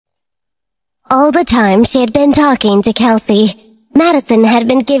All the time she had been talking to Kelsey, Madison had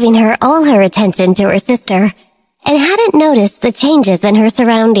been giving her all her attention to her sister, and hadn't noticed the changes in her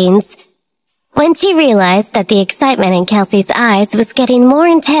surroundings. When she realized that the excitement in Kelsey's eyes was getting more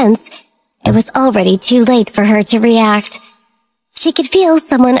intense, it was already too late for her to react. She could feel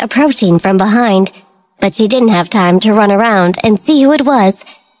someone approaching from behind, but she didn't have time to run around and see who it was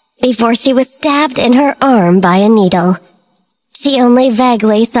before she was stabbed in her arm by a needle. She only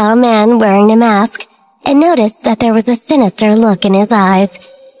vaguely saw a man wearing a mask and noticed that there was a sinister look in his eyes.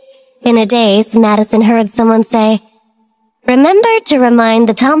 In a daze, Madison heard someone say, "Remember to remind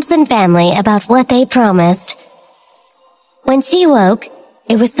the Thompson family about what they promised." When she woke,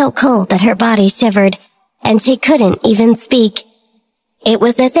 it was so cold that her body shivered, and she couldn't even speak. It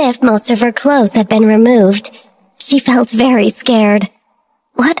was as if most of her clothes had been removed. She felt very scared.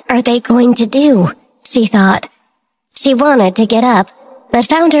 What are they going to do? She thought. She wanted to get up, but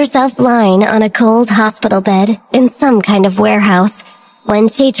found herself lying on a cold hospital bed in some kind of warehouse. When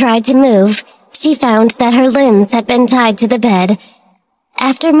she tried to move, she found that her limbs had been tied to the bed.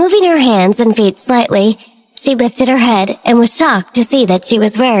 After moving her hands and feet slightly, she lifted her head and was shocked to see that she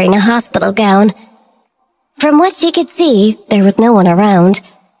was wearing a hospital gown. From what she could see, there was no one around.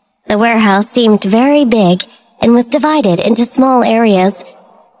 The warehouse seemed very big and was divided into small areas.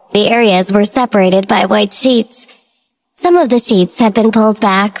 The areas were separated by white sheets. Some of the sheets had been pulled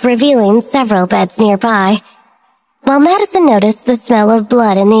back, revealing several beds nearby. While Madison noticed the smell of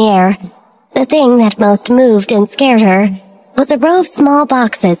blood in the air, the thing that most moved and scared her was a row of small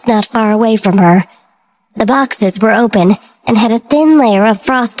boxes not far away from her. The boxes were open and had a thin layer of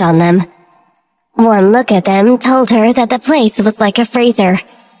frost on them. One look at them told her that the place was like a freezer.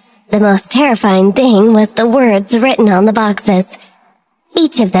 The most terrifying thing was the words written on the boxes.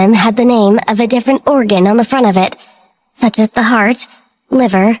 Each of them had the name of a different organ on the front of it, such as the heart,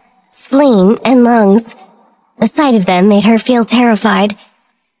 liver, spleen, and lungs. The sight of them made her feel terrified.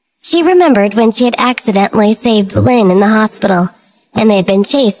 She remembered when she had accidentally saved Lynn in the hospital, and they had been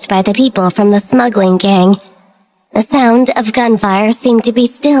chased by the people from the smuggling gang. The sound of gunfire seemed to be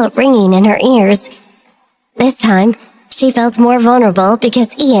still ringing in her ears. This time, she felt more vulnerable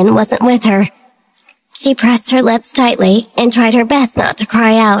because Ian wasn't with her. She pressed her lips tightly and tried her best not to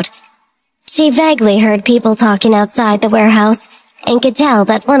cry out. She vaguely heard people talking outside the warehouse and could tell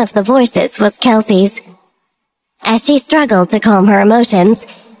that one of the voices was Kelsey's. As she struggled to calm her emotions,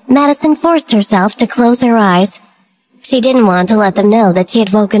 Madison forced herself to close her eyes. She didn't want to let them know that she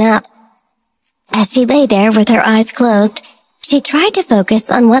had woken up. As she lay there with her eyes closed, she tried to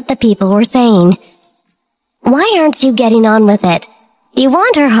focus on what the people were saying. "Why aren't you getting on with it? You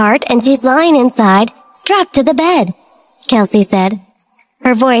want her heart and she's lying inside, strapped to the bed," Kelsey said.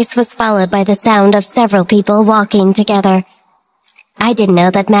 Her voice was followed by the sound of several people walking together. "I didn't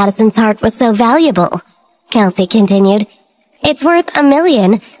know that Madison's heart was so valuable," Kelsey continued. "It's worth $1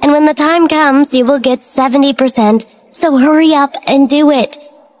 million, and when the time comes, you will get 70%, so hurry up and do it."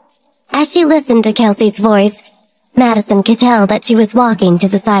 As she listened to Kelsey's voice, Madison could tell that she was walking to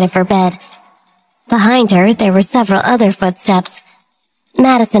the side of her bed. Behind her, there were several other footsteps.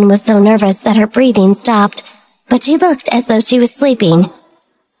 Madison was so nervous that her breathing stopped, but she looked as though she was sleeping.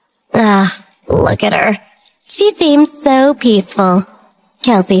 Look at her. She seems so peaceful,"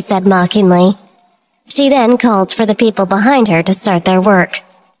 Kelsey said mockingly. She then called for the people behind her to start their work.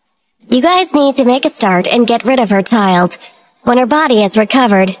 "You guys need to make a start and get rid of her child. When her body is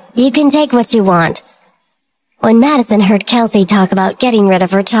recovered, you can take what you want." When Madison heard Kelsey talk about getting rid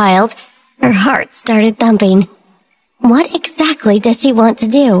of her child, her heart started thumping. What exactly does she want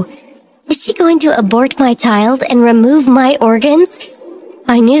to do? Is she going to abort my child and remove my organs?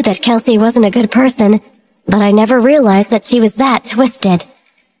 I knew that Kelsey wasn't a good person, but I never realized that she was that twisted,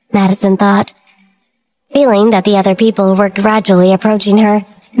 Madison thought. Feeling that the other people were gradually approaching her,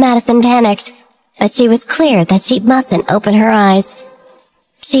 Madison panicked, but she was clear that she mustn't open her eyes.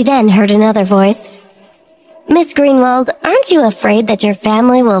 She then heard another voice. "Miss Greenwald, aren't you afraid that your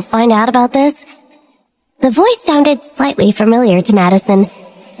family will find out about this?" The voice sounded slightly familiar to Madison,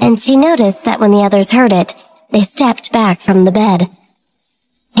 and she noticed that when the others heard it, they stepped back from the bed.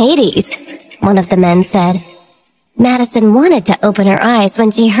 "Hades," one of the men said. Madison wanted to open her eyes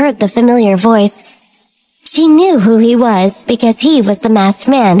when she heard the familiar voice. She knew who he was because he was the masked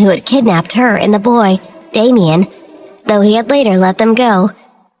man who had kidnapped her and the boy, Damien, though he had later let them go.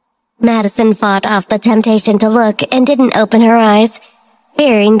 Madison fought off the temptation to look and didn't open her eyes,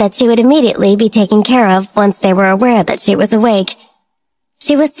 fearing that she would immediately be taken care of once they were aware that she was awake.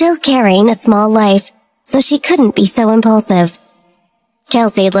 She was still carrying a small life, so she couldn't be so impulsive.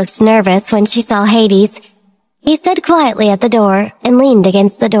 Kelsey looked nervous when she saw Hades. He stood quietly at the door and leaned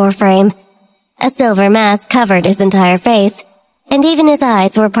against the doorframe. A silver mask covered his entire face, and even his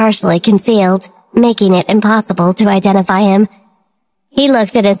eyes were partially concealed, making it impossible to identify him. He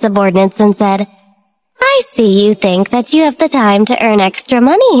looked at his subordinates and said, "I see you think that you have the time to earn extra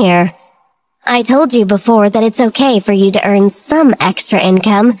money here. I told you before that it's okay for you to earn some extra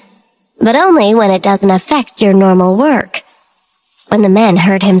income, but only when it doesn't affect your normal work." When the men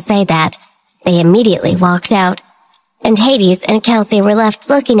heard him say that, they immediately walked out, and Hades and Kelsey were left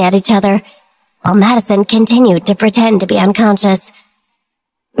looking at each other, while Madison continued to pretend to be unconscious.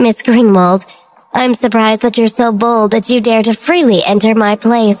 "Miss Greenwald, I'm surprised that you're so bold that you dare to freely enter my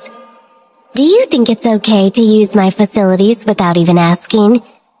place. Do you think it's okay to use my facilities without even asking?"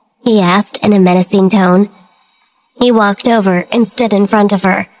 he asked in a menacing tone. He walked over and stood in front of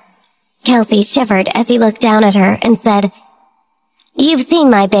her. Kelsey shivered as he looked down at her and said, "You've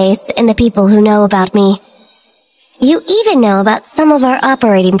seen my base and the people who know about me. You even know about some of our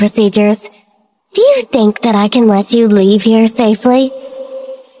operating procedures. Do you think that I can let you leave here safely?"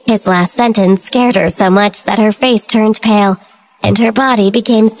 His last sentence scared her so much that her face turned pale, and her body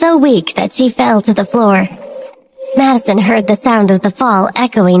became so weak that she fell to the floor. Madison heard the sound of the fall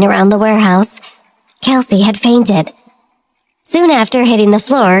echoing around the warehouse. Kelsey had fainted. Soon after hitting the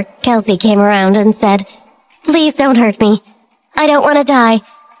floor, Kelsey came around and said, "Please don't hurt me. I don't want to die.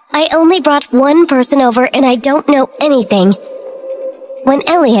 I only brought one person over and I don't know anything." When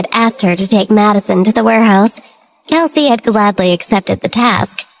Ellie had asked her to take Madison to the warehouse, Kelsey had gladly accepted the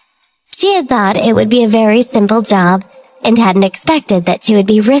task. She had thought it would be a very simple job and hadn't expected that she would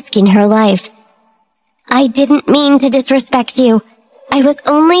be risking her life. "I didn't mean to disrespect you. I was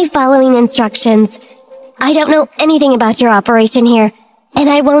only following instructions. I don't know anything about your operation here, and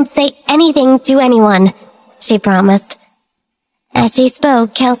I won't say anything to anyone," she promised. As she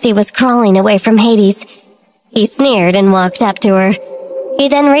spoke, Kelsey was crawling away from Hades. He sneered and walked up to her. He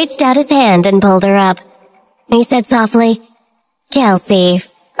then reached out his hand and pulled her up. He said softly, "Kelsey,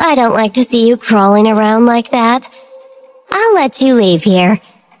 I don't like to see you crawling around like that. I'll let you leave here,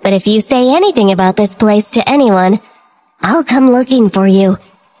 but if you say anything about this place to anyone, I'll come looking for you.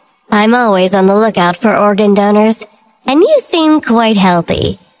 I'm always on the lookout for organ donors, and you seem quite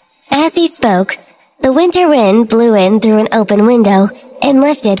healthy." As he spoke, the winter wind blew in through an open window and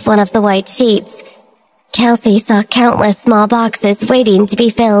lifted one of the white sheets. Kelsey saw countless small boxes waiting to be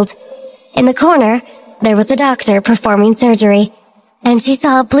filled. In the corner, there was a doctor performing surgery, and she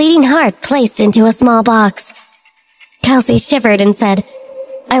saw a bleeding heart placed into a small box. Kelsey shivered and said,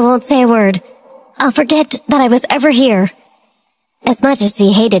 "I won't say a word. I'll forget that I was ever here." As much as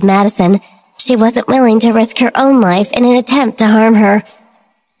she hated Madison, she wasn't willing to risk her own life in an attempt to harm her.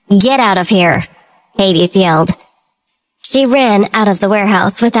 "Get out of here," Hades yelled. She ran out of the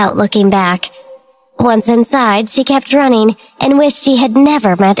warehouse without looking back. Once inside, she kept running and wished she had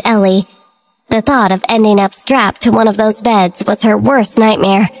never met Ellie. The thought of ending up strapped to one of those beds was her worst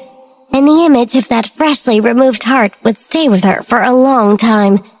nightmare, and the image of that freshly removed heart would stay with her for a long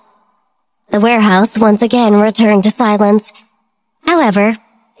time. The warehouse once again returned to silence. However,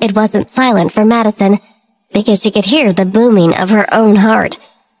 it wasn't silent for Madison, because she could hear the booming of her own heart.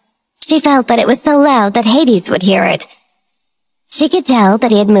 She felt that it was so loud that Hades would hear it. She could tell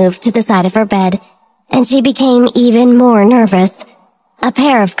that he had moved to the side of her bed, and she became even more nervous. A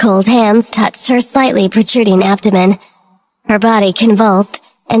pair of cold hands touched her slightly protruding abdomen. Her body convulsed,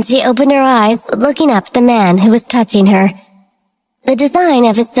 and she opened her eyes, looking up at the man who was touching her. The design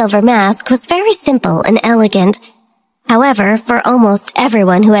of his silver mask was very simple and elegant. However, for almost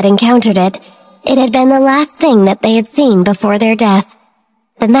everyone who had encountered it, it had been the last thing that they had seen before their death.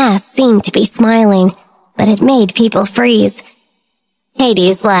 The mask seemed to be smiling, but it made people freeze.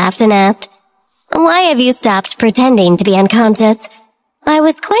 Hades laughed and asked, "Why have you stopped pretending to be unconscious? I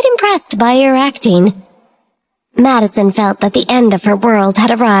was quite impressed by your acting." Madison felt that the end of her world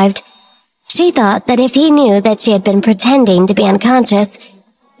had arrived. She thought that if he knew that she had been pretending to be unconscious,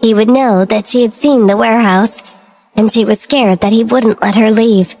 he would know that she had seen the warehouse, and she was scared that he wouldn't let her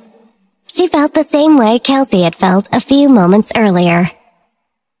leave. She felt the same way Kelsey had felt a few moments earlier.